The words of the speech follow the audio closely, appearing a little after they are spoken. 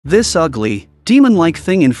This ugly, demon-like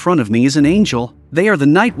thing in front of me is an angel. They are the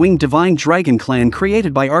Nightwing divine dragon clan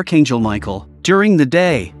created by Archangel Michael. During the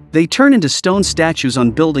day, they turn into stone statues on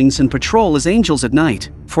buildings and patrol as angels at night.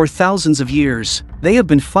 For thousands of years, they have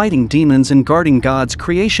been fighting demons and guarding God's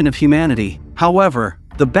creation of humanity. However,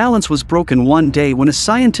 the balance was broken one day when a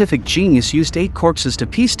scientific genius used 8 corpses to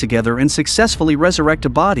piece together and successfully resurrect a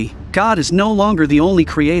body. God is no longer the only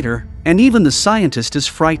creator, and even the scientist is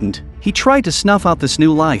frightened. He tried to snuff out this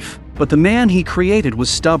new life, but the man he created was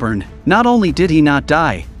stubborn. Not only did he not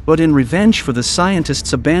die, but in revenge for the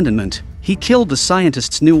scientist's abandonment, he killed the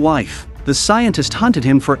scientist's new wife. The scientist hunted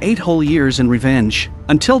him for 8 whole years in revenge,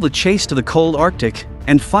 until the chase to the cold Arctic,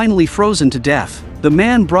 and finally frozen to death. The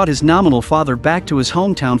man brought his nominal father back to his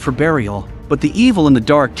hometown for burial, but the evil in the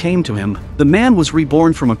dark came to him. The man was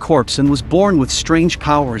reborn from a corpse and was born with strange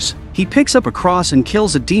powers. He picks up a cross and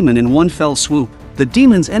kills a demon in one fell swoop. The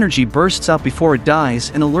demon's energy bursts out before it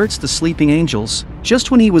dies and alerts the sleeping angels.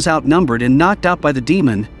 Just when he was outnumbered and knocked out by the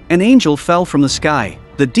demon, an angel fell from the sky.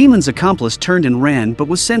 The demon's accomplice turned and ran but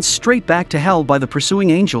was sent straight back to hell by the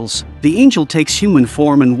pursuing angels. The angel takes human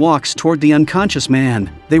form and walks toward the unconscious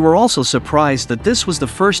man. They were also surprised that this was the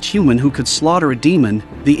first human who could slaughter a demon.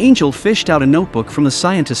 The angel fished out a notebook from the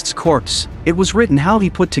scientist's corpse. It was written how he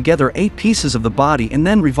put together 8 pieces of the body and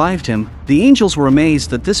then revived him. The angels were amazed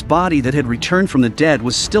that this body that had returned from the dead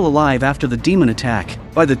was still alive after the demon attack.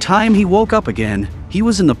 By the time he woke up again, he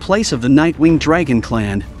was in the place of the Nightwing Dragon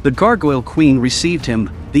Clan. The Gargoyle Queen received him.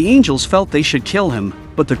 The angels felt they should kill him,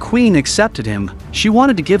 but the Queen accepted him. She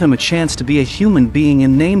wanted to give him a chance to be a human being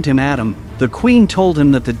and named him Adam. The Queen told him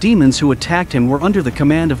that the demons who attacked him were under the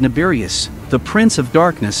command of Nibirius, the Prince of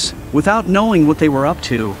Darkness. Without knowing what they were up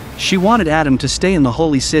to, she wanted Adam to stay in the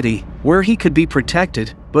Holy City, where he could be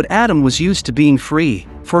protected, but Adam was used to being free.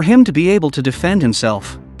 For him to be able to defend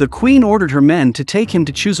himself, the Queen ordered her men to take him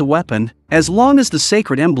to choose a weapon. As long as the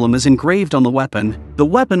sacred emblem is engraved on the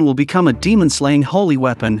weapon will become a demon-slaying holy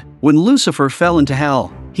weapon. When Lucifer fell into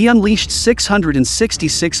hell, he unleashed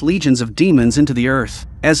 666 legions of demons into the earth.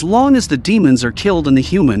 As long as the demons are killed in the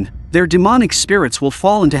human, their demonic spirits will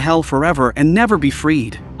fall into hell forever and never be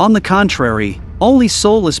freed. On the contrary, only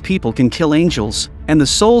soulless people can kill angels, and the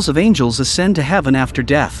souls of angels ascend to heaven after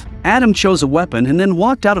death. Adam chose a weapon and then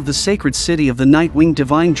walked out of the sacred city of the Nightwing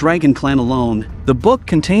Divine Dragon Clan alone. The book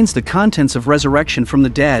contains the contents of resurrection from the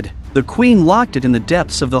dead. The Queen locked it in the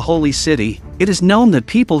depths of the Holy City. It is known that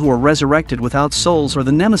people who are resurrected without souls are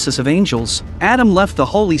the nemesis of angels. Adam left the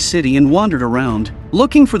Holy City and wandered around,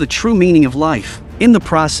 looking for the true meaning of life. In the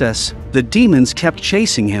process, the demons kept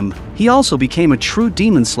chasing him. He also became a true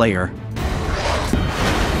demon slayer.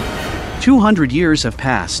 200 years have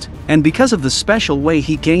passed, and because of the special way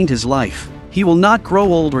he gained his life, he will not grow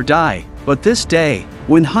old or die. But this day,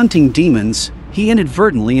 when hunting demons, he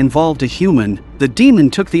inadvertently involved a human. The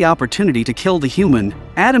demon took the opportunity to kill the human.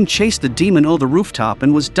 Adam chased the demon over the rooftop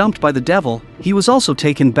and was dumped by the devil. He was also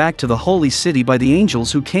taken back to the Holy City by the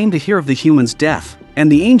angels who came to hear of the human's death,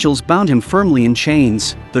 and the angels bound him firmly in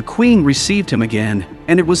chains. The Queen received him again,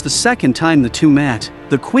 and it was the second time the two met.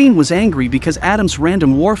 The Queen was angry because Adam's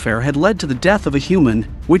random warfare had led to the death of a human,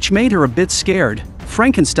 which made her a bit scared.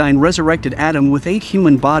 Frankenstein resurrected Adam with 8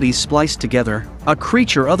 human bodies spliced together, a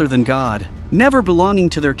creature other than God, never belonging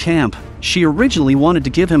to their camp. She originally wanted to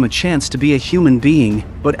give him a chance to be a human being,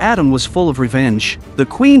 but Adam was full of revenge. The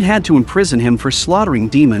Queen had to imprison him for slaughtering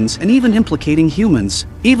demons and even implicating humans.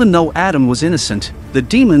 Even though Adam was innocent, the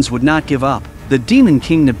demons would not give up. The Demon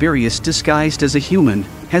King Nibirius, disguised as a human,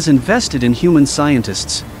 has invested in human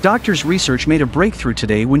scientists. Doctors' research made a breakthrough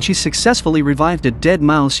today when she successfully revived a dead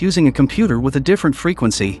mouse using a computer with a different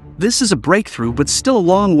frequency. This is a breakthrough, but still a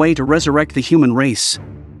long way to resurrect the human race.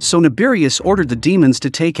 So Nibirius ordered the demons to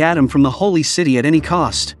take Adam from the Holy City at any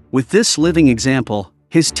cost. With this living example,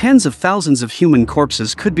 his tens of thousands of human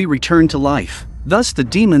corpses could be returned to life. Thus the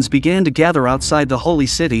demons began to gather outside the Holy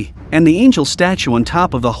City, and the angel statue on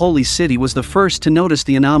top of the Holy City was the first to notice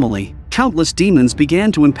the anomaly. Countless demons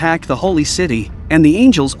began to impact the Holy City, and the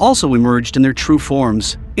angels also emerged in their true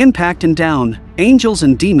forms. Impact and down, angels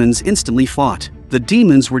and demons instantly fought. The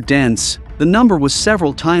demons were dense. The number was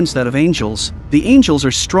several times that of angels. The angels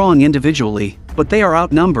are strong individually, but they are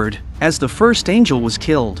outnumbered. As the first angel was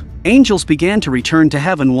killed, angels began to return to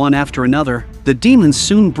heaven one after another. The demons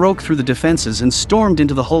soon broke through the defenses and stormed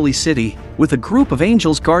into the Holy City, with a group of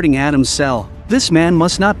angels guarding Adam's cell. This man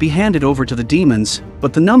must not be handed over to the demons,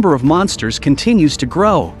 but the number of monsters continues to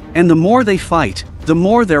grow, and the more they fight, the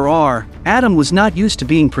more there are. Adam was not used to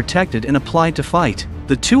being protected and applied to fight.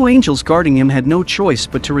 The 2 angels guarding him had no choice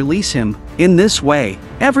but to release him. In this way,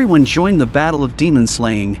 everyone joined the battle of demon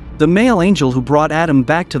slaying. The male angel who brought Adam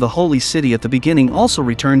back to the holy city at the beginning also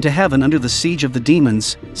returned to heaven under the siege of the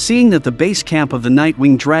demons. Seeing that the base camp of the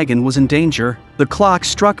night-winged dragon was in danger, the clock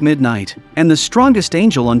struck midnight, and the strongest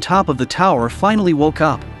angel on top of the tower finally woke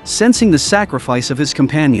up. Sensing the sacrifice of his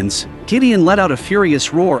companions, Gideon let out a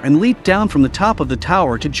furious roar and leaped down from the top of the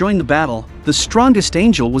tower to join the battle. The strongest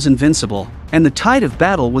angel was invincible, and the tide of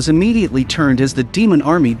battle was immediately turned as the demon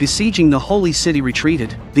army besieging the holy city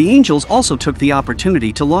retreated. The angels also took the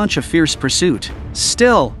opportunity to launch a fierce pursuit.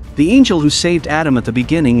 Still, the angel who saved Adam at the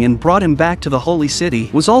beginning and brought him back to the holy city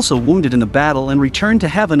was also wounded in the battle and returned to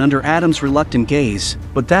heaven under Adam's reluctant gaze.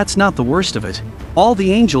 But that's not the worst of it. All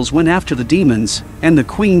the angels went after the demons, and the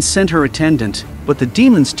queen sent her attendant, but the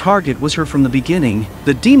demon's target was her from the beginning.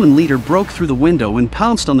 The demon leader broke through the window and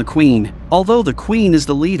pounced on the queen. Although the queen is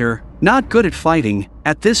the leader, not good at fighting,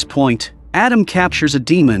 at this point, Adam captures a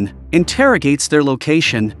demon, interrogates their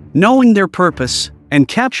location, knowing their purpose, and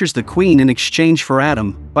captures the queen in exchange for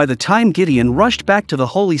Adam. By the time Gideon rushed back to the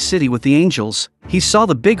holy city with the angels, he saw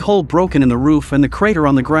the big hole broken in the roof and the crater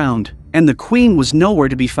on the ground, and the queen was nowhere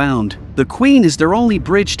to be found. The queen is their only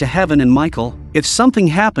bridge to heaven and Michael. If something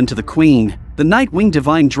happened to the queen, the night-winged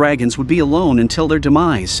divine dragons would be alone until their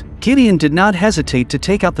demise. Gideon did not hesitate to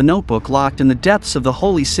take out the notebook locked in the depths of the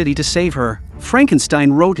holy city to save her.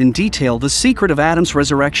 Frankenstein wrote in detail the secret of Adam's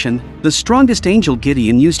resurrection. The strongest angel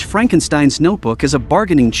Gideon used Frankenstein's notebook as a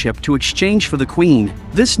bargaining chip to exchange for the queen.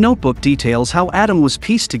 This notebook details how Adam was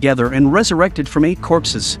pieced together and resurrected from 8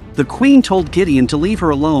 corpses. The queen told Gideon to leave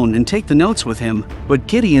her alone and take the notes with him, but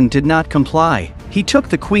Gideon did not comply. He took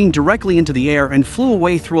the queen directly into the air and flew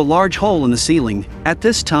away through a large hole in the ceiling. At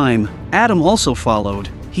this time, Adam also followed.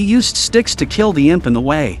 He used sticks to kill the imp in the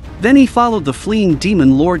way. Then he followed the fleeing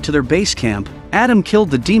demon lord to their base camp. Adam killed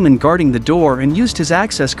the demon guarding the door and used his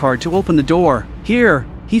access card to open the door. Here,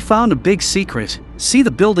 he found a big secret. See,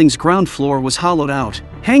 the building's ground floor was hollowed out,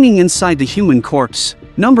 hanging inside the human corpse.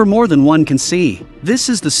 Number more than one can see. This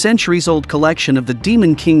is the centuries-old collection of the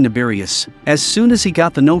demon king Nibirius. As soon as he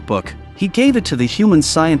got the notebook, he gave it to the human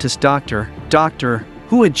scientist Doctor,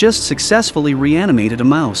 who had just successfully reanimated a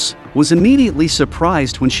mouse, was immediately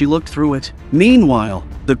surprised when she looked through it. Meanwhile,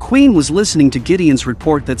 the queen was listening to Gideon's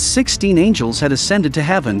report that 16 angels had ascended to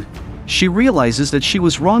heaven. She realizes that she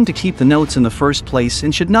was wrong to keep the notes in the first place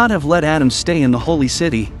and should not have let Adam stay in the holy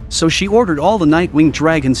city, so she ordered all the night-winged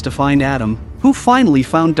dragons to find Adam, who finally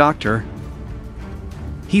found Doctor.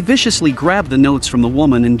 He viciously grabbed the notes from the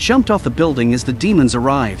woman and jumped off the building as the demons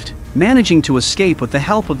arrived, managing to escape with the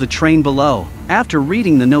help of the train below. After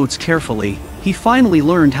reading the notes carefully, he finally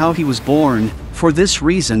learned how he was born. For this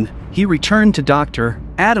reason, he returned to Doctor.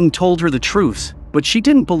 Adam told her the truth, but she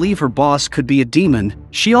didn't believe her boss could be a demon.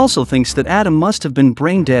 She also thinks that Adam must have been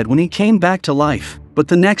brain dead when he came back to life. But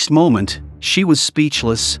the next moment, she was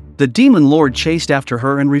speechless. The demon lord chased after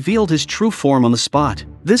her and revealed his true form on the spot.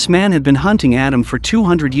 This man had been hunting Adam for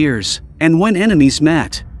 200 years, and when enemies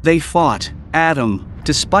met, they fought. Adam,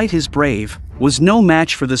 despite his brave, was no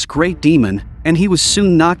match for this great demon, and he was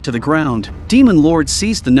soon knocked to the ground. Demon Lord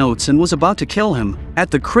seized the notes and was about to kill him.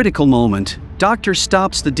 At the critical moment, Doctor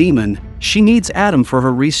stops the demon. She needs Adam for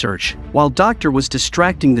her research. While Doctor was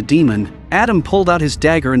distracting the demon, Adam pulled out his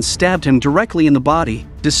dagger and stabbed him directly in the body.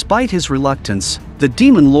 Despite his reluctance, the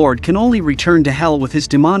demon lord can only return to hell with his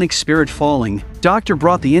demonic spirit falling. Doctor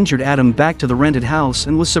brought the injured Adam back to the rented house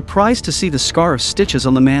and was surprised to see the scar of stitches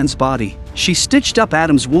on the man's body. She stitched up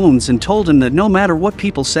Adam's wounds and told him that no matter what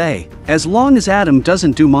people say, as long as Adam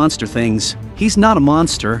doesn't do monster things, he's not a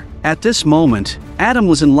monster. At this moment, Adam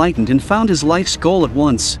was enlightened and found his life's goal at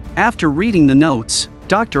once. After reading the notes,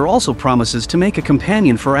 Doctor also promises to make a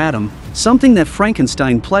companion for Adam, something that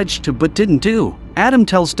Frankenstein pledged to but didn't do. Adam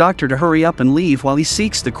tells Doctor to hurry up and leave while he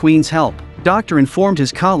seeks the Queen's help. Doctor informed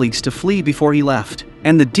his colleagues to flee before he left,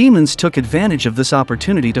 and the demons took advantage of this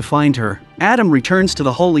opportunity to find her. Adam returns to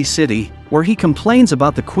the holy city, where he complains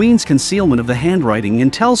about the Queen's concealment of the handwriting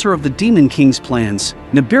and tells her of the Demon King's plans.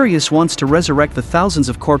 Nibirius wants to resurrect the thousands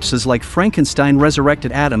of corpses like Frankenstein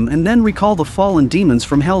resurrected Adam and then recall the fallen demons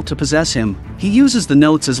from hell to possess him. He uses the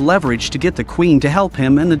notes as leverage to get the Queen to help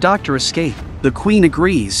him and the Doctor escape. The Queen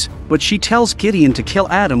agrees, but she tells Gideon to kill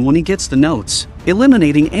Adam when he gets the notes,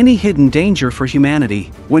 eliminating any hidden danger for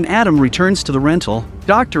humanity. When Adam returns to the rental,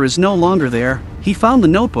 Doctor is no longer there. He found the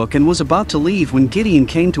notebook and was about to leave when Gideon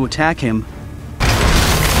came to attack him.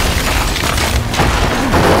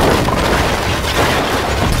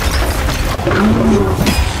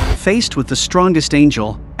 Faced with the strongest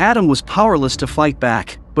angel, Adam was powerless to fight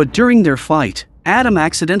back. But during their fight, Adam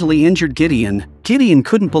accidentally injured Gideon. Gideon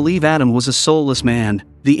couldn't believe Adam was a soulless man,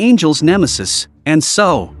 the angel's nemesis, and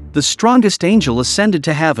so, the strongest angel ascended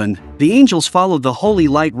to heaven. The angels followed the holy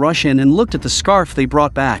light rush in and looked at the scarf they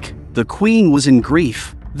brought back. The queen was in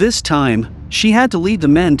grief. This time, she had to lead the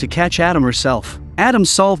men to catch Adam herself. Adam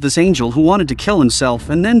solved this angel who wanted to kill himself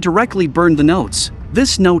and then directly burned the notes.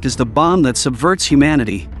 This note is the bomb that subverts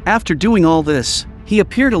humanity. After doing all this, he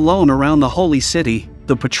appeared alone around the holy city.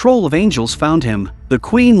 The patrol of angels found him. The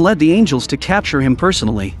queen led the angels to capture him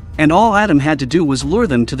personally, and all Adam had to do was lure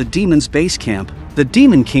them to the demon's base camp. The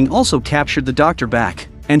demon king also captured the doctor back,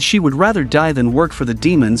 and she would rather die than work for the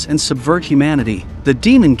demons and subvert humanity. The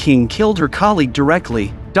demon king killed her colleague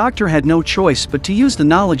directly. Doctor had no choice but to use the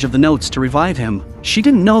knowledge of the notes to revive him. She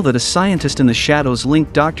didn't know that a scientist in the shadows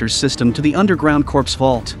linked Doctor's system to the underground corpse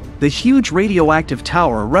vault. The huge radioactive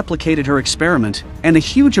tower replicated her experiment, and a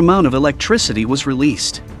huge amount of electricity was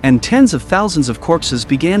released, and tens of thousands of corpses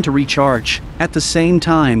began to recharge. At the same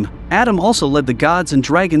time, Adam also led the gods and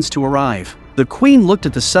dragons to arrive. The queen looked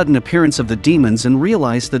at the sudden appearance of the demons and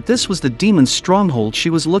realized that this was the demon's stronghold she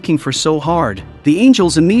was looking for so hard. The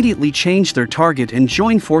angels immediately changed their target and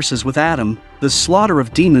joined forces with Adam. The slaughter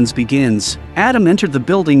of demons begins. Adam entered the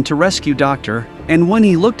building to rescue Doctor, and when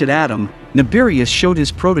he looked at Adam, Nibirius showed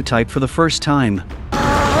his prototype for the first time.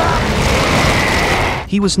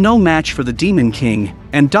 He was no match for the Demon King,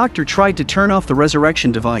 and Doctor tried to turn off the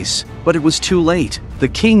resurrection device, but it was too late. The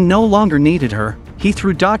king no longer needed her. He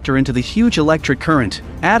threw Doctor into the huge electric current.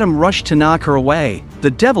 Adam rushed to knock her away.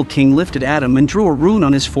 The Devil King lifted Adam and drew a rune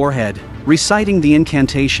on his forehead, reciting the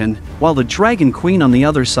incantation, while the Dragon Queen on the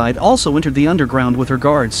other side also entered the underground with her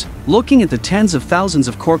guards. Looking at the tens of thousands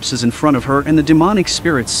of corpses in front of her and the demonic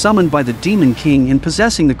spirits summoned by the Demon King and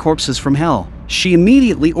possessing the corpses from hell, she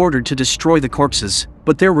immediately ordered to destroy the corpses.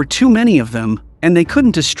 But there were too many of them, and they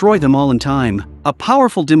couldn't destroy them all in time. A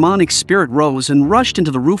powerful demonic spirit rose and rushed into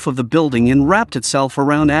the roof of the building and wrapped itself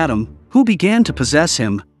around Adam, who began to possess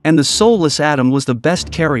him, and the soulless Adam was the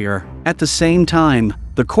best carrier. At the same time,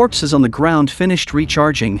 the corpses on the ground finished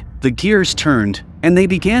recharging, the gears turned, and they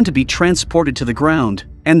began to be transported to the ground,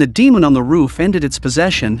 and the demon on the roof ended its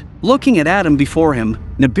possession. Looking at Adam before him,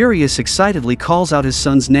 Nibirius excitedly calls out his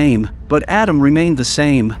son's name, but Adam remained the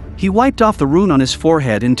same. He wiped off the rune on his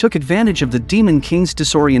forehead and took advantage of the Demon King's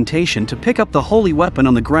disorientation to pick up the holy weapon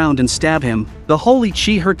on the ground and stab him. The holy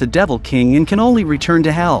chi hurt the Devil King and can only return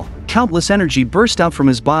to hell. Countless energy burst out from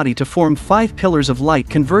his body to form 5 pillars of light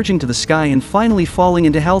converging to the sky and finally falling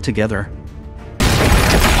into hell together.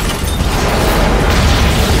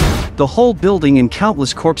 The whole building and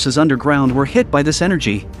countless corpses underground were hit by this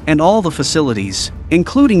energy, and all the facilities,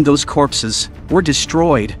 including those corpses, were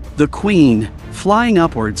destroyed. The queen, flying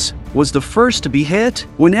upwards, was the first to be hit.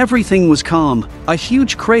 When everything was calm, a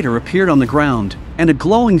huge crater appeared on the ground, and a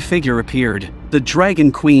glowing figure appeared. The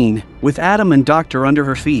Dragon Queen, with Adam and Doctor under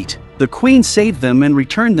her feet. The queen saved them and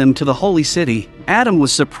returned them to the holy city. Adam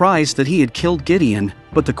was surprised that he had killed Gideon,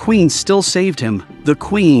 but the queen still saved him. The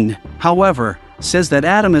queen, however, says that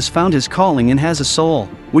Adam has found his calling and has a soul,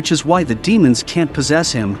 which is why the demons can't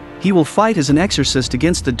possess him. He will fight as an exorcist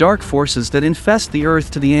against the dark forces that infest the earth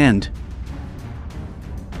to the end.